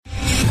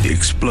The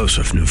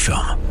explosive new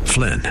film,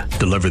 Flynn,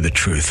 deliver the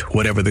truth,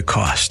 whatever the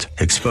cost,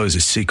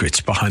 exposes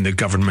secrets behind the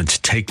government's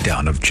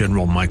takedown of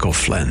General Michael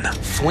Flynn.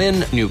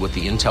 Flynn knew what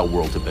the intel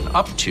world had been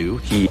up to.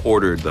 He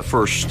ordered the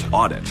first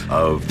audit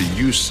of the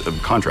use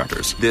of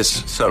contractors.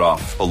 This set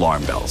off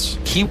alarm bells.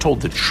 He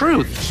told the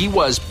truth. He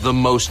was the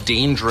most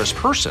dangerous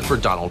person for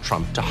Donald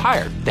Trump to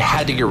hire. They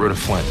had to get rid of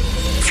Flynn.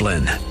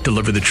 Flynn,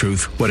 deliver the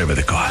truth, whatever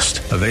the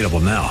cost. Available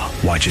now.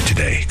 Watch it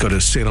today. Go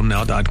to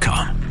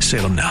salemnow.com.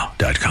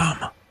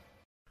 salemnow.com.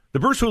 The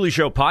Bruce Hooley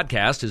Show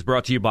podcast is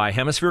brought to you by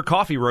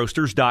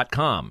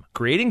HemisphereCoffeeRoasters.com.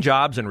 Creating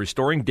jobs and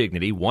restoring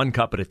dignity one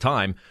cup at a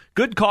time.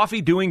 Good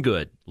coffee doing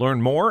good.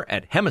 Learn more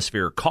at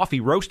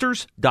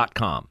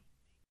HemisphereCoffeeRoasters.com.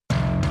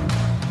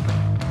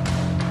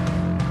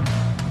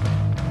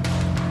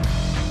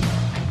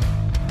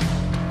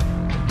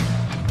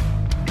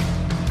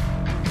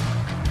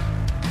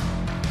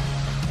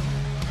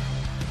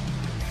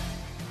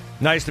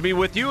 Nice to be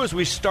with you as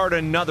we start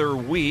another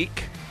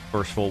week.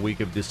 First full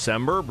week of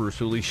December, Bruce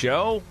Hooley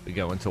Show. We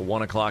go until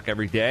 1 o'clock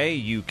every day.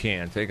 You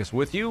can take us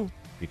with you.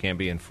 If you can't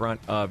be in front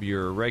of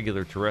your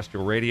regular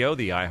terrestrial radio,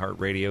 the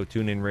iHeartRadio,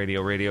 TuneIn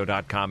Radio,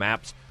 Radio.com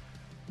apps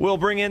will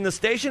bring in the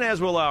station,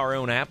 as will our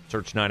own app.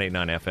 Search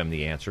 989 FM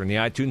The Answer in the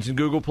iTunes and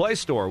Google Play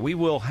Store. We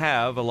will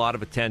have a lot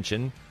of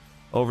attention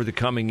over the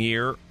coming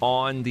year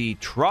on the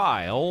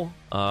trial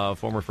of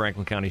former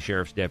Franklin County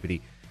Sheriff's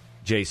Deputy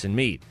Jason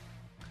Meade.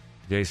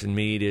 Jason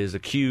Meade is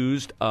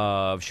accused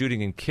of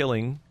shooting and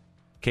killing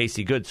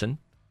Casey Goodson.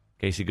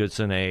 Casey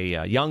Goodson,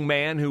 a young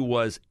man who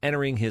was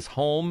entering his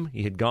home.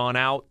 He had gone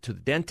out to the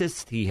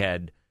dentist. He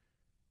had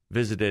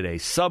visited a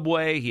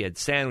Subway. He had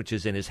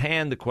sandwiches in his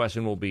hand. The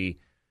question will be,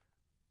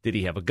 did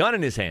he have a gun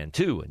in his hand,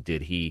 too? And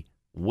did he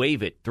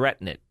wave it,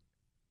 threaten it,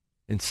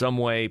 in some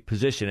way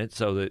position it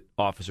so that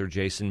Officer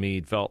Jason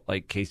Meade felt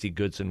like Casey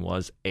Goodson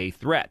was a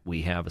threat?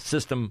 We have a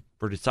system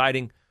for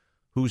deciding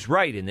who's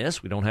right in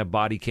this. We don't have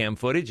body cam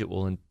footage. It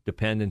will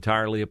depend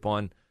entirely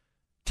upon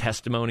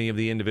testimony of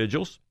the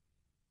individuals.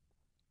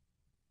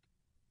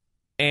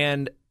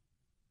 And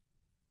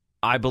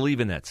I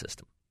believe in that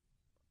system.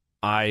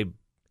 I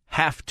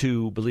have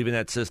to believe in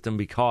that system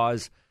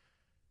because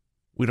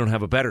we don't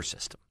have a better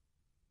system.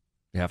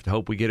 We have to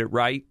hope we get it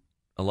right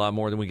a lot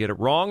more than we get it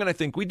wrong, and I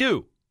think we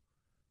do.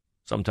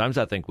 Sometimes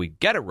I think we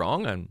get it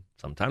wrong, and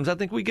sometimes I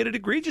think we get it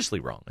egregiously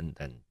wrong. And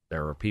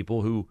there are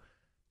people who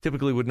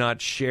typically would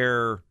not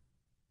share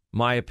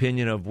my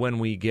opinion of when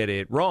we get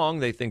it wrong.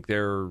 They think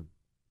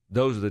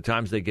those are the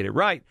times they get it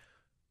right.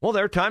 Well,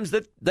 there are times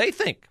that they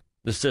think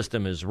the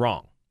system is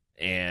wrong,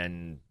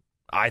 and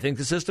I think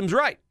the system's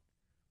right.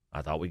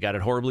 I thought we got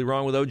it horribly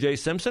wrong with O.J.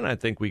 Simpson. I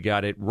think we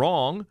got it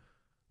wrong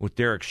with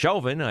Derek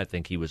Chauvin. I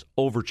think he was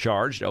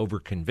overcharged,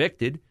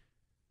 overconvicted.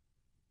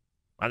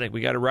 I think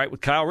we got it right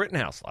with Kyle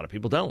Rittenhouse. A lot of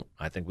people don't.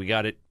 I think we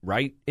got it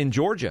right in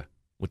Georgia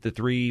with the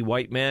 3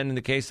 white men in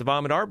the case of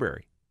Ahmaud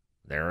Arbery.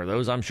 There are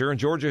those, I'm sure, in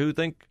Georgia who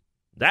think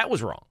that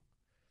was wrong.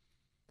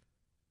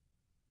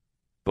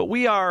 But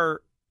we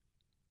are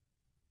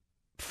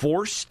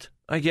forced,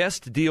 I guess,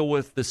 to deal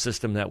with the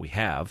system that we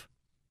have.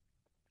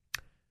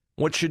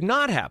 What should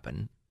not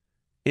happen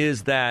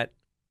is that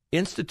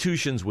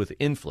institutions with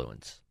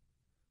influence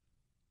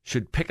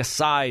should pick a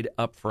side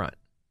up front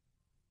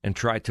and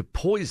try to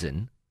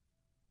poison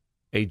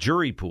a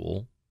jury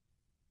pool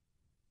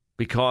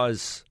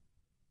because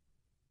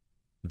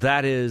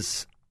that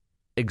is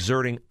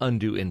exerting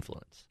undue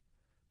influence,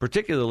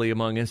 particularly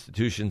among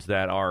institutions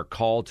that are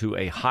called to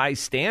a high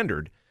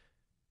standard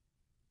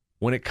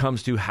when it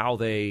comes to how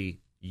they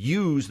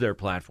use their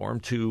platform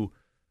to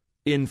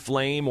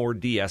inflame or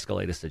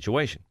de-escalate a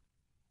situation.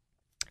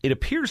 It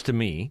appears to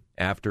me,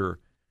 after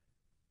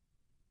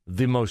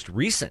the most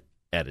recent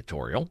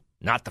editorial,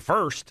 not the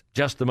first,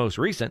 just the most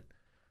recent,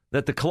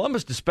 that the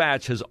Columbus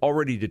Dispatch has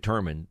already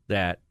determined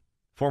that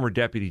former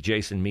Deputy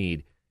Jason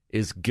Meade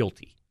is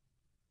guilty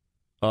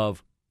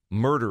of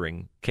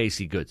murdering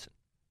Casey Goodson.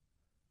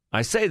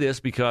 I say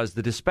this because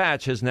the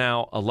Dispatch has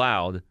now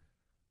allowed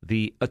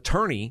the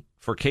attorney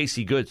for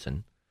Casey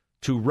Goodson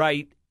to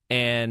write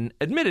an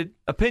admitted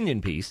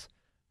opinion piece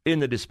in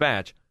the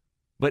Dispatch.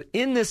 But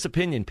in this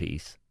opinion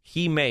piece,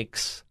 he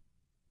makes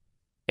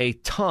a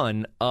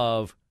ton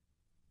of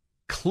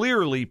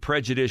clearly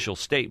prejudicial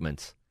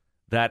statements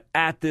that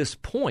at this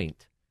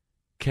point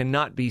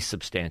cannot be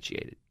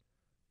substantiated.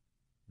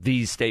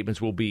 These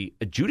statements will be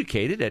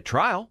adjudicated at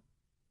trial.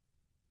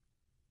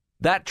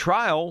 That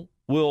trial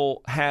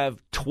will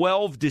have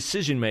 12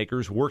 decision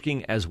makers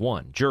working as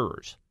one,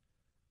 jurors,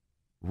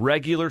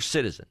 regular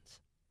citizens.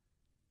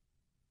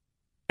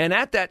 And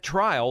at that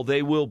trial,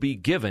 they will be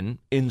given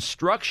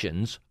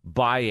instructions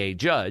by a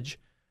judge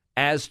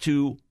as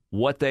to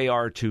what they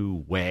are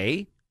to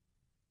weigh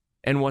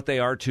and what they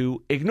are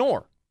to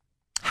ignore,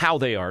 how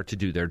they are to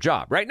do their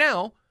job. Right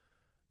now,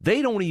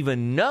 they don't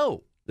even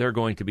know they're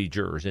going to be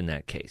jurors in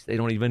that case. They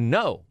don't even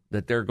know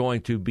that they're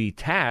going to be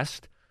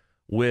tasked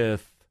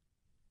with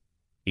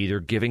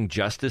either giving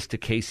justice to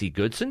Casey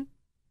Goodson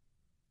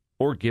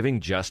or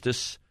giving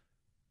justice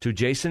to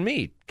Jason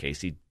Meade.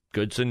 Casey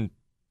Goodson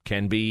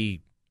can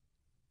be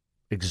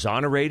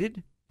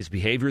exonerated his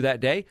behavior that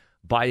day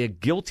by a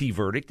guilty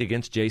verdict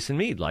against Jason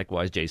Meade.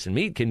 Likewise, Jason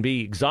Meade can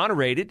be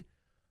exonerated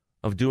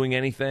of doing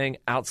anything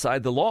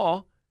outside the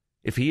law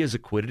if he is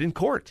acquitted in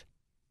court.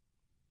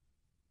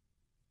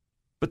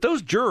 But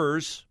those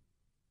jurors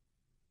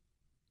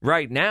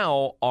right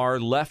now are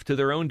left to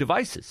their own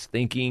devices,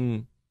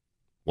 thinking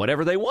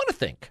whatever they want to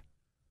think.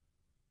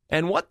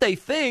 And what they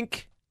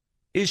think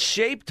is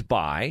shaped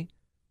by,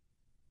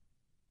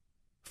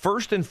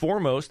 first and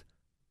foremost,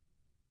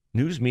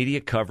 news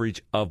media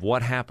coverage of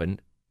what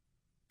happened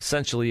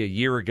essentially a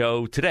year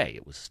ago today.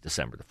 It was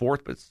December the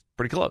 4th, but it's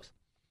pretty close.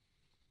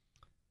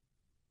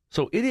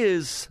 So it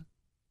is,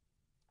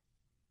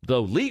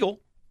 though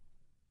legal,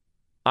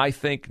 I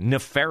think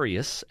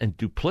nefarious and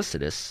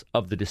duplicitous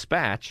of the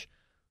Dispatch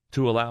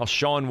to allow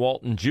Sean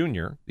Walton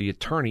Jr., the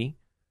attorney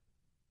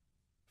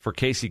for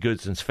Casey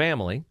Goodson's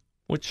family,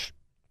 which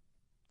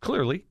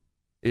clearly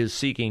is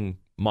seeking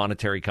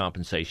monetary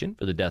compensation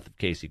for the death of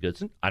Casey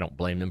Goodson. I don't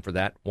blame them for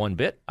that one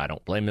bit. I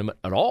don't blame them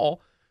at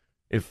all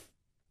if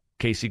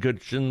Casey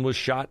Goodson was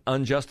shot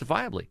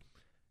unjustifiably.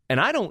 And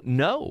I don't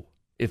know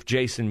if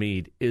Jason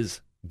Meade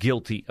is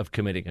guilty of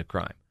committing a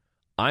crime.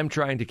 I'm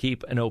trying to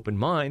keep an open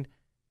mind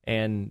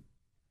and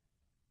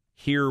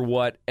hear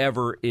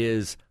whatever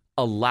is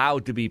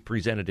allowed to be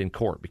presented in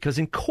court. Because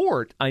in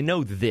court, I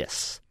know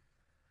this.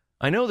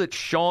 I know that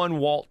Sean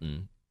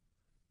Walton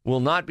will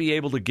not be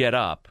able to get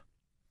up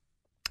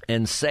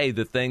and say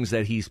the things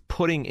that he's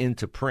putting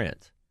into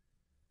print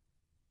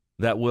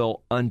that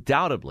will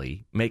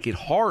undoubtedly make it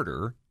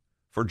harder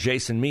for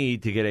Jason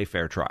Meade to get a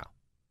fair trial.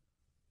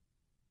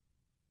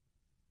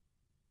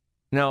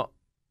 Now,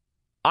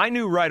 I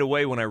knew right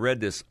away when I read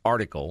this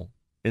article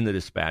in the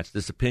Dispatch,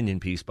 this opinion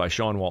piece by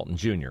Sean Walton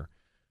Jr.,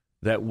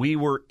 that we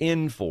were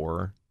in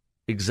for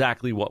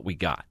exactly what we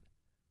got,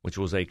 which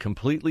was a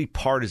completely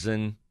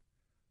partisan,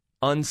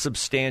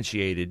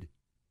 unsubstantiated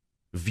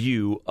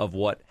view of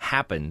what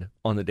happened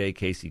on the day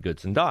Casey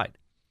Goodson died.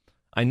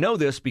 I know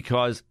this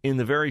because in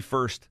the very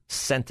first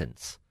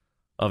sentence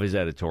of his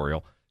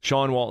editorial,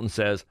 Sean Walton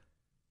says,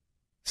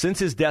 since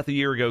his death a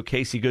year ago,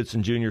 Casey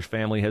Goodson Jr.'s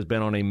family has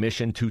been on a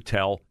mission to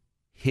tell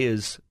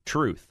his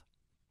truth.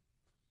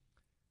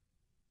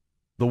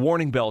 The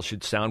warning bell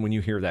should sound when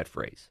you hear that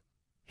phrase.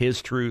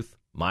 His truth,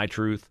 my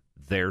truth,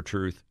 their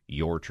truth,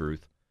 your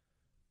truth.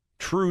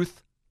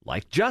 Truth,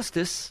 like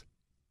justice,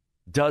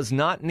 does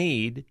not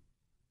need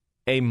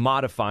a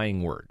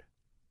modifying word.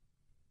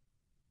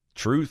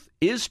 Truth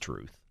is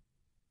truth.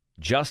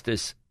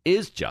 Justice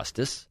is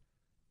justice.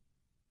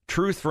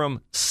 Truth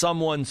from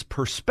someone's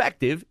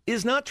perspective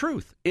is not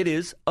truth. It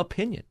is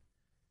opinion.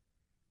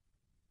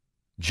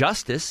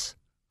 Justice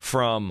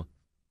from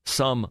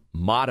some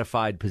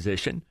modified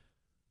position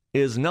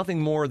is nothing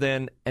more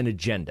than an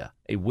agenda,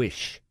 a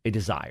wish, a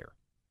desire.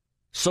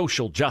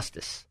 Social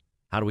justice.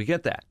 How do we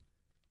get that?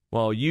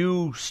 Well,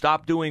 you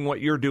stop doing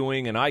what you're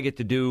doing and I get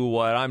to do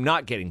what I'm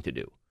not getting to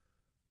do.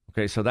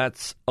 Okay, so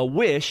that's a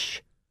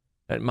wish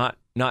that might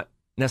not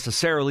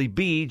necessarily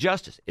be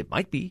justice. It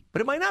might be,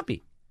 but it might not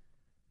be.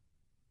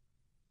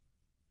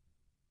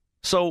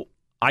 So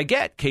I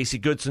get Casey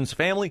Goodson's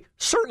family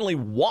certainly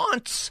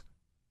wants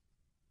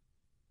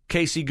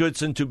Casey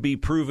Goodson to be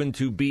proven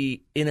to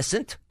be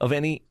innocent of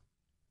any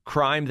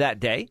crime that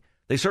day.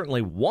 They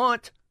certainly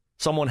want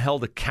someone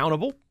held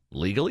accountable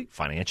legally,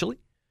 financially,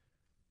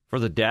 for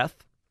the death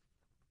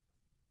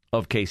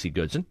of Casey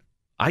Goodson.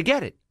 I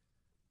get it.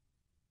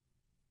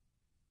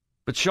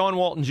 But Sean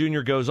Walton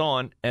Jr. goes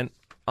on, and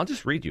I'll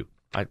just read you.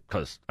 It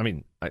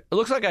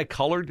looks like I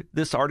colored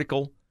this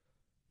article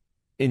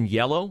in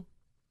yellow.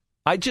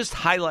 I just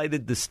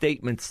highlighted the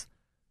statements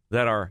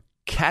that are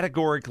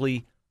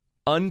categorically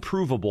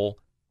unprovable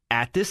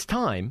at this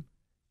time,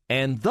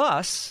 and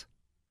thus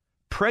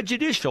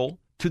prejudicial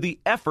to the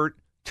effort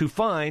to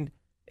find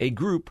a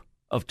group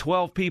of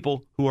 12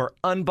 people who are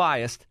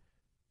unbiased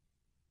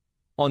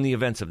on the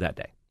events of that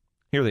day.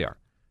 Here they are.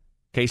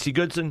 Casey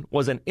Goodson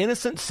was an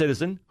innocent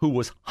citizen who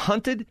was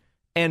hunted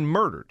and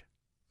murdered.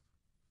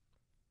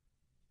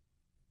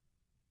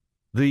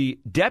 The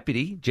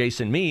deputy,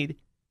 Jason Meade,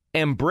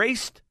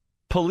 embraced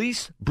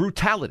police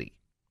brutality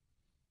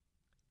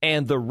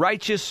and the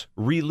righteous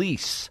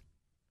release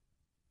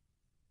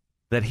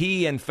that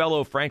he and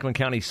fellow Franklin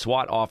County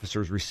SWAT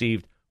officers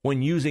received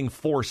when using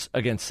force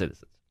against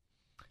citizens.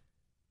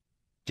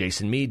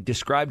 Jason Meade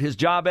described his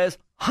job as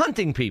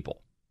hunting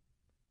people.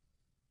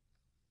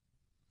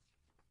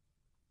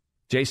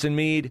 Jason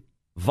Meade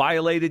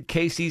violated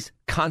Casey's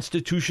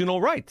constitutional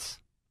rights.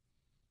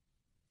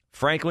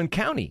 Franklin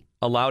County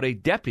allowed a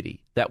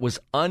deputy that was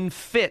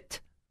unfit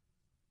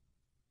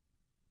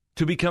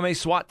to become a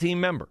SWAT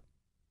team member.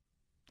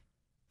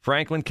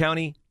 Franklin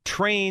County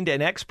trained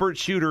an expert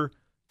shooter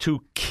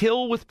to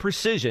kill with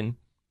precision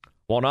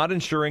while not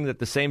ensuring that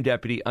the same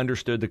deputy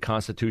understood the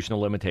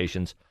constitutional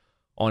limitations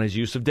on his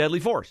use of deadly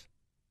force.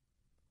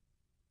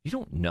 You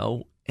don't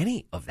know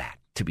any of that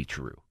to be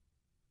true.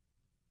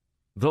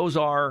 Those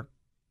are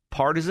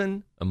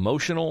partisan,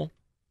 emotional,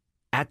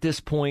 at this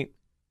point,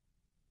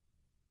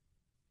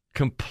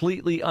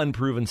 completely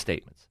unproven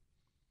statements.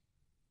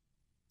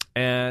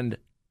 And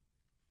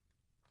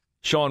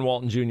Sean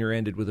Walton Jr.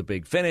 ended with a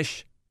big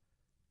finish.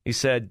 He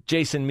said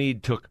Jason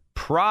Meade took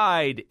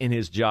pride in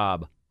his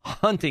job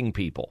hunting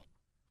people.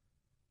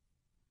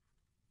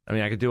 I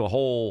mean, I could do a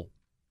whole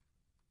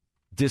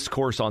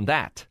discourse on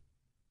that.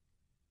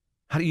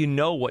 How do you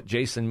know what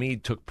Jason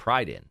Meade took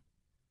pride in?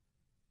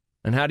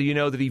 And how do you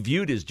know that he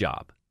viewed his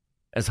job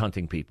as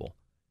hunting people?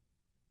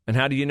 And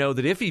how do you know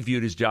that if he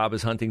viewed his job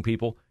as hunting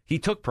people, he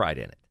took pride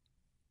in it?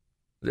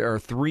 There are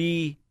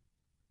 3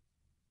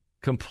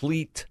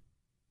 complete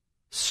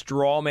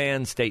straw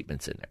man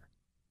statements in there,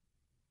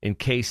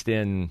 encased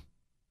in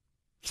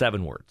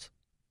 7 words.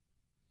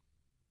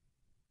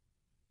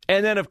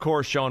 And then, of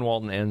course, Sean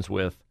Walton ends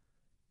with,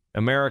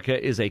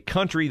 America is a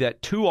country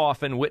that too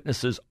often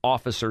witnesses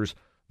officers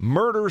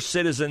murder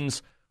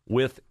citizens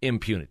with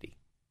impunity.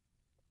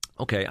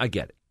 Okay, I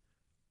get it.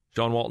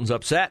 Sean Walton's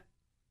upset.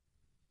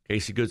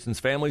 Casey Goodson's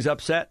family's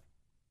upset.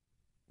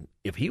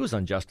 If he was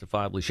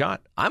unjustifiably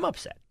shot, I'm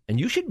upset, and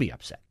you should be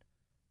upset.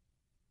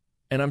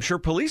 And I'm sure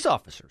police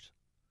officers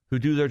who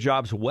do their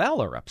jobs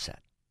well are upset.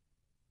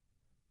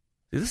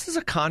 This is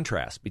a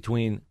contrast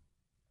between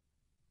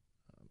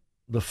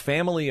the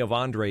family of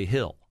Andre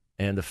Hill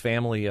and the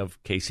family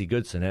of Casey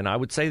Goodson, and I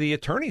would say the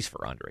attorneys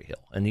for Andre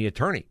Hill and the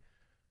attorney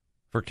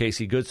for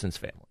Casey Goodson's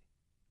family.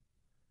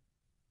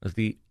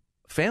 The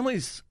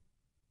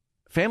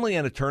family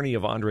and attorney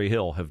of Andre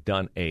Hill have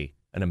done an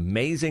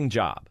amazing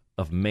job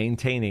of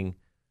maintaining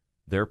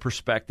their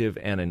perspective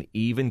and an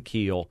even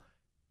keel,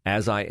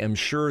 as I am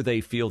sure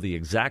they feel the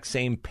exact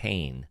same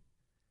pain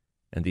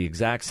and the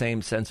exact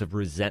same sense of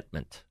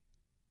resentment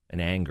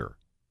and anger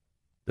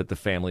that the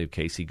family of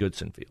Casey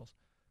Goodson feels.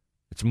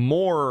 It's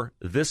more,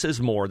 this is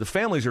more. The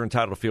families are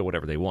entitled to feel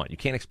whatever they want. You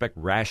can't expect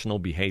rational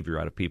behavior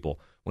out of people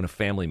when a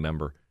family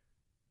member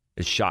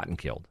is shot and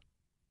killed.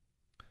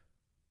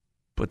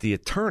 But the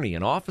attorney,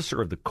 an officer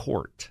of the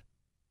court,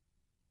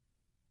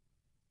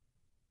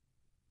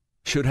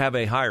 should have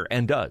a higher,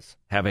 and does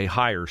have a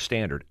higher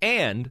standard.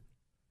 And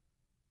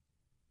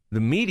the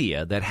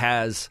media that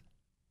has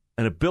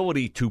an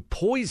ability to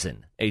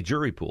poison a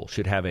jury pool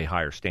should have a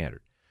higher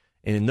standard.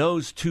 And in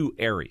those 2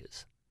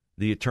 areas,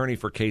 the attorney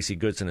for Casey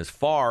Goodson has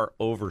far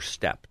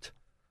overstepped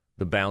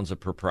the bounds of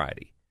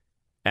propriety,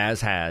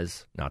 as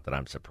has, not that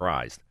I'm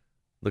surprised,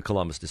 the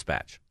Columbus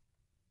Dispatch.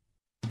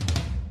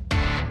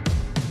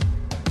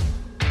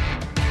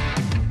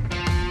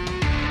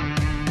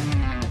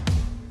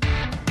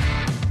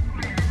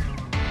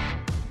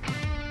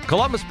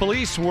 Columbus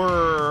police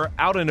were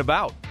out and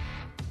about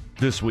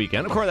this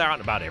weekend. Of course, they're out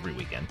and about every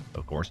weekend,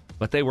 of course.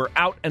 But they were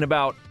out and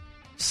about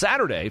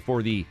Saturday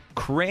for the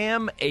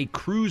Cram a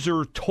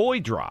Cruiser toy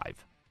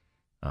drive.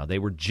 They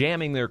were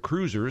jamming their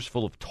cruisers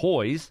full of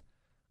toys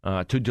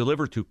to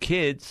deliver to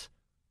kids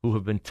who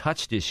have been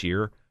touched this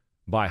year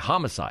by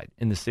homicide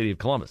in the city of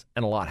Columbus.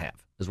 And a lot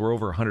have, as we're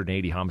over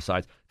 180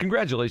 homicides.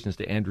 Congratulations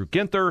to Andrew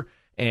Ginther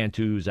and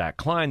to Zach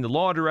Klein, the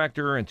law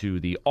director, and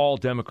to the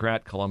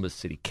all-Democrat Columbus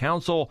City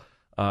Council.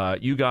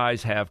 You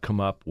guys have come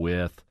up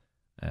with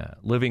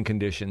living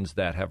conditions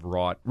that have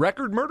wrought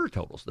record murder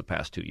totals the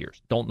past 2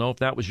 years. Don't know if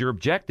that was your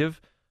objective,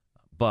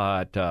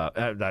 but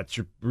that's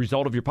the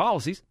result of your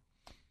policies.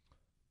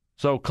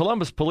 So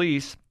Columbus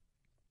police,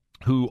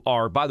 who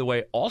are, by the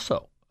way,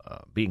 also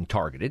being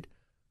targeted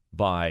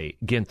by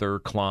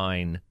Ginther,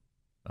 Klein,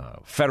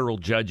 federal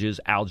judges,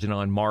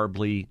 Algernon,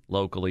 Marbley,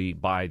 locally,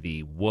 by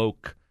the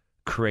woke,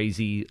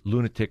 crazy,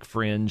 lunatic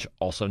fringe,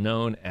 also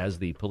known as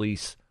the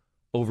Police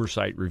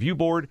Oversight Review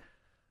Board.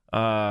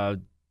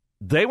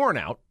 They weren't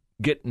out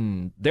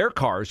getting their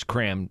cars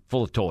crammed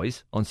full of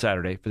toys on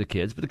Saturday for the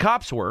kids, but the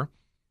cops were.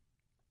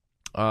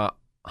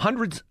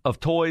 Hundreds of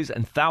toys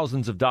and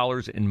thousands of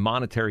dollars in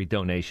monetary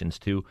donations,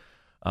 too.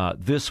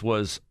 This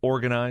was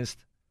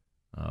organized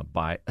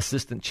by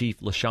Assistant Chief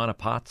LaShawna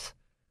Potts.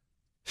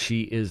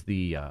 She is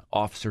the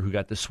officer who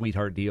got the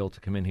sweetheart deal to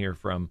come in here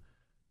from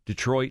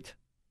Detroit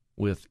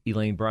with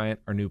Elaine Bryant,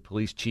 our new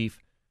police chief,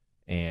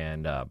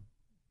 and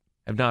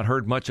have not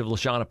heard much of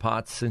LaShawna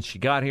Potts since she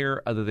got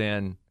here, other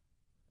than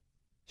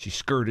she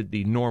skirted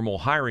the normal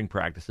hiring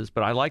practices.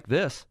 But I like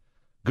this.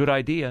 Good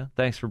idea.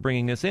 Thanks for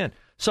bringing this in.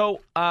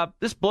 So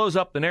this blows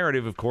up the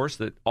narrative, of course,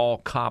 that all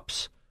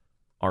cops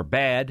are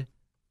bad.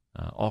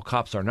 All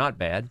cops are not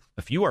bad.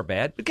 A few are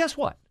bad. But guess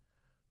what?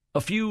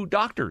 A few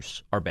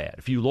doctors are bad.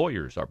 A few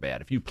lawyers are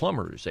bad. A few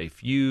plumbers, a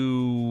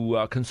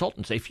few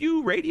consultants, a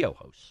few radio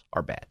hosts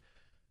are bad.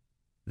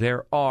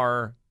 There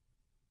are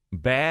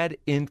bad,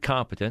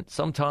 incompetent,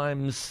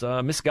 sometimes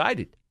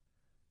misguided,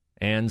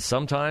 and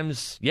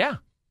sometimes,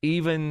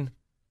 even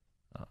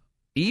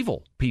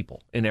evil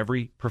people in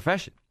every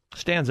profession.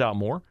 Stands out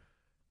more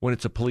when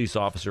it's a police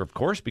officer, of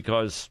course,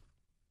 because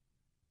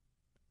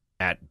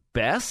at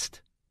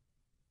best,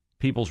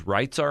 people's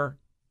rights are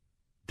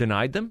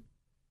denied them.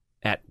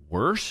 At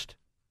worst,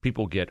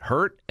 people get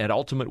hurt. At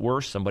ultimate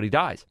worst, somebody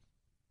dies.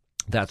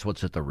 That's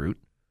what's at the root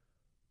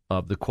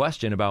of the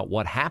question about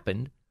what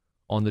happened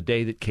on the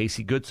day that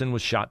Casey Goodson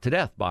was shot to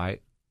death by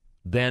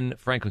then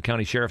Franklin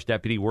County Sheriff's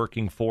deputy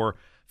working for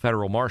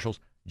federal marshals,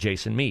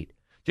 Jason Meade.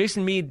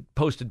 Jason Meade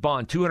posted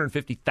bond,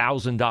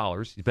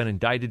 $250,000. He's been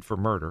indicted for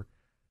murder.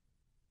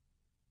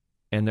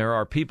 And there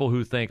are people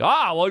who think, he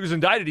was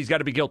indicted, he's got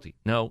to be guilty.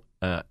 No,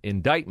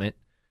 indictment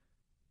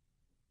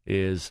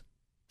is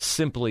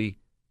simply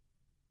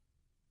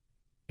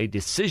a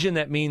decision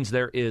that means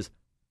there is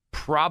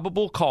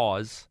probable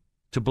cause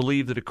to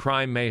believe that a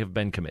crime may have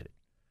been committed.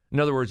 In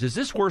other words, is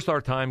this worth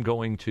our time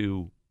going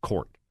to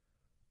court,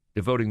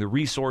 devoting the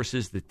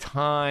resources, the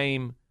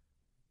time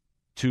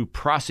to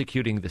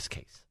prosecuting this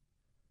case?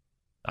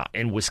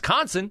 In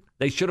Wisconsin,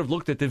 they should have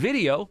looked at the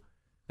video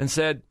and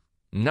said,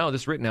 no,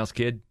 this Rittenhouse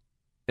kid,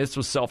 this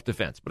was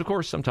self-defense. But, of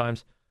course,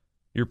 sometimes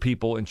your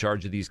people in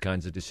charge of these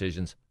kinds of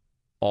decisions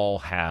all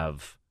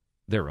have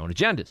their own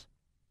agendas.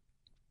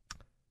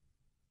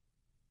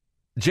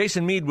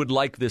 Jason Meade would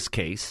like this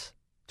case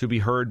to be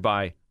heard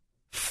by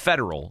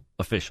federal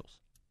officials.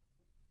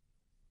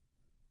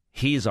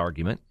 His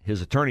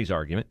attorney's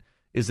argument,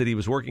 is that he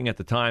was working at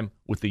the time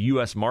with the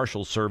U.S.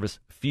 Marshals Service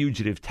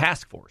Fugitive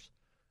Task Force.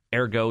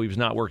 Ergo, he was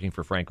not working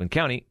for Franklin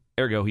County.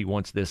 Ergo, he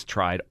wants this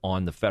tried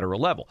on the federal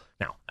level.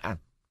 Now,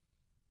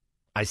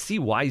 I see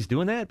why he's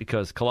doing that,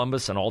 because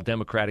Columbus, an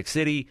all-Democratic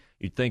city,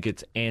 you'd think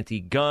it's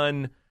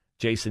anti-gun.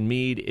 Jason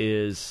Meade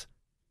is,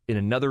 in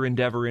another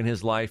endeavor in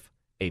his life,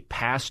 a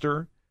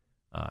pastor.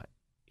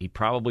 He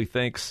probably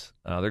thinks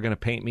they're going to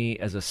paint me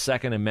as a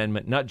Second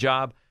Amendment nut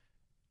job.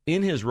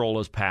 In his role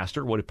as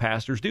pastor, what do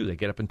pastors do? They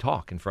get up and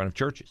talk in front of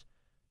churches.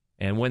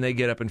 And when they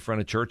get up in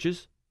front of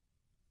churches,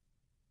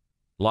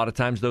 a lot of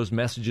times those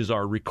messages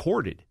are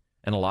recorded,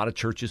 and a lot of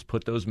churches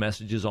put those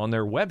messages on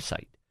their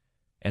website.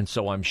 And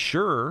so I'm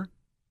sure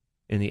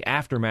in the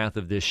aftermath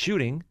of this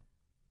shooting,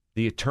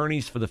 the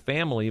attorneys for the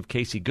family of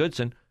Casey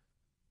Goodson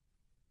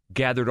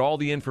gathered all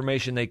the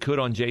information they could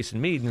on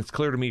Jason Meade, and it's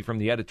clear to me from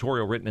the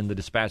editorial written in the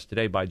Dispatch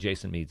today by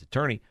Jason Meade's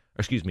attorney,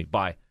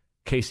 by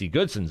Casey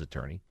Goodson's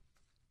attorney.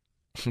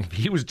 If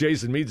he was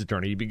Jason Meade's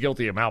attorney, he'd be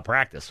guilty of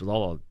malpractice with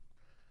all the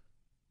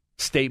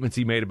statements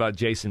he made about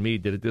Jason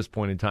Meade that at this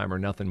point in time are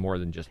nothing more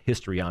than just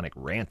histrionic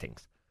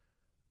rantings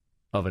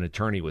of an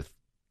attorney with,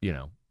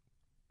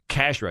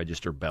 cash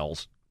register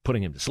bells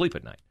putting him to sleep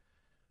at night.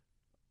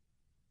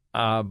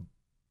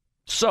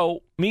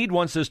 So Meade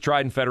wants this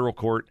tried in federal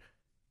court.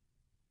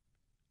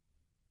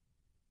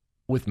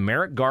 With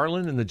Merrick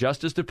Garland in the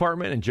Justice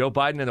Department and Joe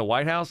Biden in the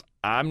White House,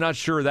 I'm not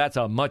sure that's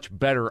a much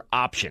better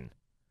option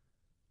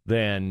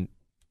than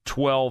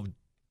 12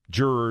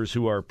 jurors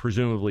who are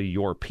presumably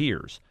your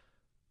peers.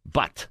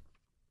 But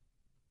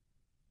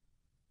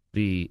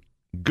the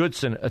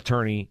Goodson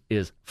attorney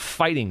is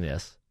fighting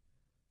this.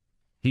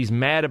 He's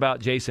mad about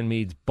Jason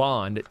Meade's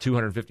bond at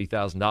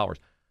 $250,000.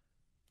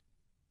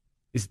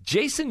 Is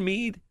Jason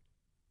Meade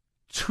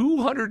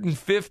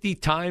 250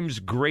 times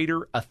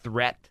greater a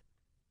threat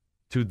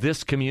to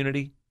this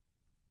community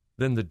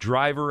than the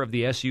driver of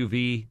the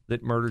SUV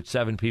that murdered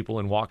 7 people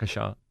in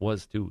Waukesha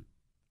was to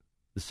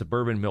the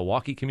suburban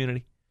Milwaukee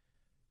community?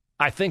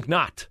 I think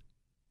not.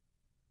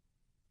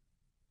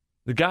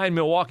 The guy in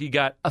Milwaukee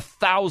got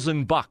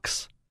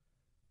 $1,000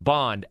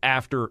 bond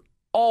after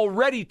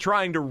already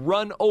trying to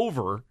run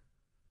over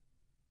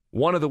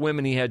one of the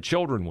women he had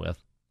children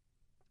with.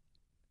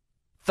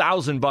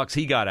 $1,000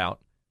 he got out.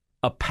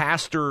 A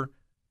pastor,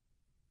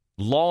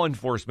 law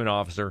enforcement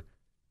officer,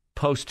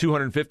 posts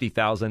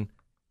 $250,000,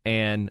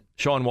 and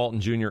Sean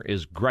Walton Jr.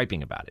 is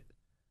griping about it.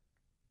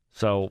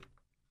 So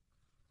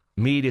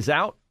Meade is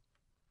out.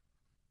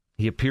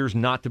 He appears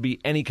not to be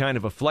any kind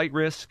of a flight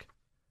risk.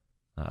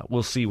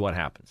 We'll see what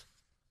happens.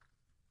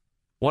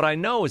 What I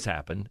know has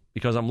happened,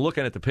 because I'm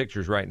looking at the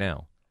pictures right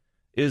now,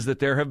 is that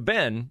there have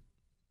been,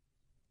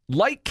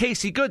 like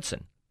Casey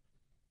Goodson,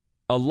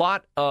 a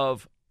lot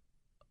of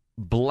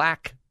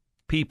black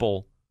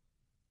people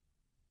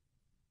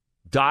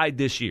died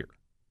this year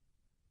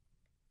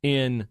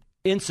in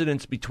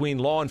incidents between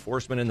law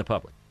enforcement and the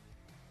public.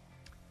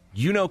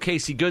 You know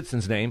Casey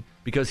Goodson's name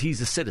because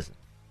he's a citizen.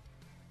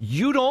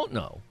 You don't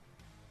know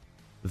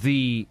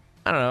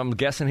I'm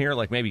guessing here,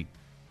 like maybe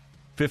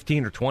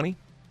 15 or 20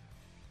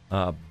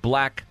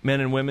 black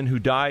men and women who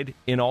died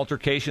in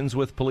altercations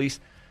with police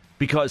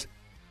because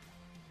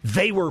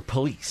they were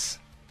police.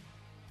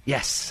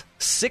 Yes,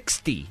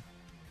 60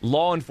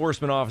 law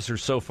enforcement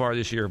officers so far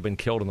this year have been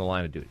killed in the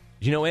line of duty.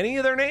 Do you know any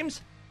of their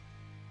names?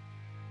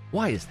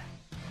 Why is that?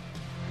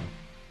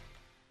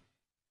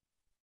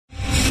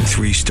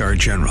 3-star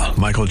General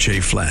Michael J.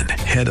 Flynn,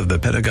 head of the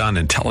Pentagon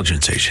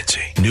Intelligence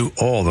Agency, knew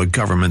all the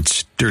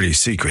government's dirty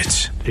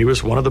secrets. He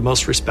was one of the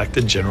most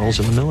respected generals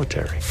in the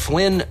military.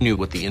 Flynn knew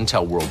what the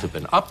intel world had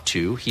been up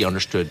to. He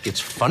understood its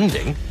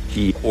funding.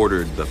 He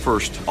ordered the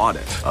first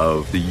audit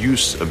of the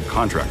use of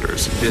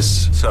contractors.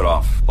 This set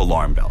off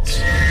alarm bells.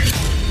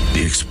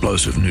 The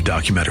explosive new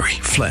documentary,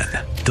 Flynn,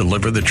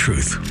 Deliver the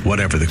Truth,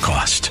 Whatever the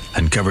Cost,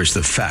 uncovers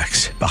the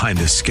facts behind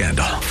this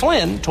scandal.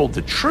 Flynn told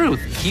the truth.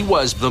 He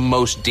was the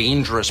most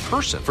dangerous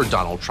person for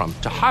Donald Trump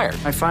to hire.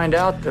 I find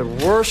out the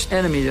worst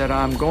enemy that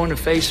I'm going to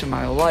face in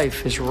my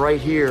life is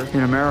right here in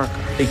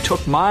America. They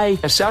took my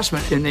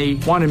assessment and they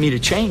wanted me to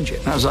change it.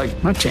 And I was like,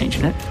 I'm not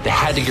changing it. They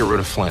had to get rid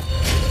of Flynn.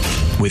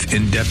 With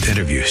in-depth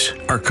interviews,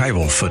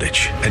 archival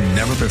footage, and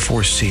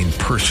never-before-seen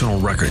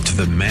personal records of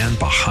the man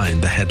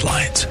behind the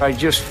headlines. I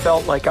just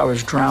felt like I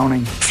was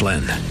drowning.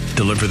 Flynn,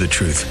 deliver the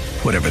truth,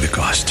 whatever the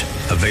cost.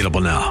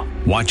 Available now.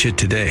 Watch it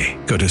today.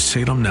 Go to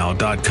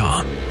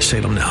salemnow.com.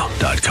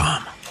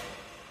 salemnow.com.